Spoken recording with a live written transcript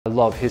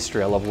love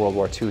history, I love World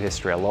War II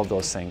history, I love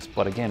those things,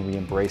 but again, we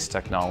embrace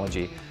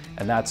technology,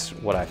 and that's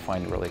what I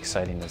find really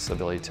exciting, is the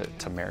ability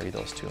to marry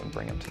those two and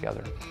bring them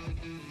together.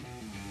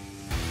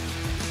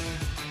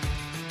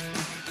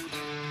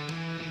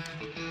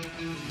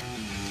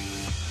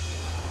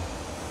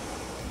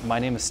 My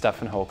name is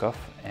Stefan Hokuf,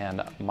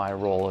 and my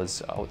role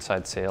is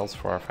outside sales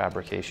for our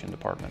fabrication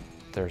department.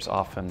 There's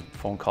often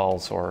phone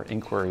calls or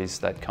inquiries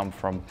that come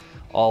from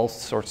all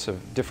sorts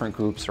of different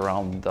groups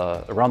around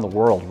the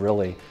world,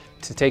 really.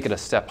 To take it a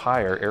step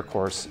higher,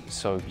 AirCorps is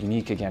so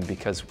unique again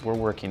because we're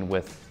working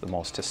with the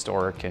most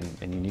historic and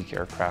unique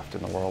aircraft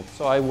in the world.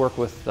 So I work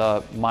with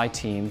my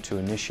team to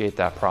initiate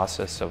that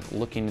process of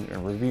looking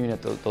and reviewing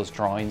at those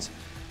drawings,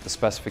 the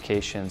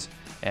specifications,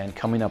 and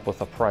coming up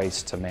with a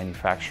price to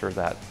manufacture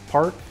that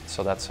part.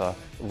 So that's a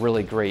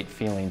really great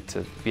feeling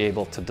to be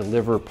able to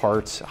deliver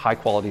parts, high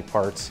quality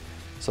parts,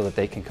 so that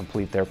they can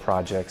complete their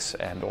projects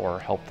and or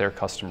help their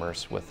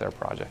customers with their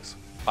projects.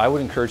 I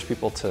would encourage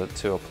people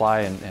to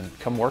apply and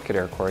come work at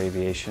AirCorps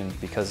Aviation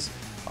because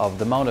of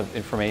the amount of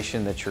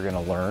information that you're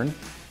going to learn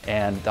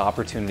and the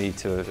opportunity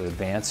to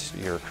advance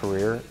your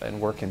career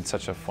and work in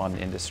such a fun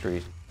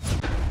industry.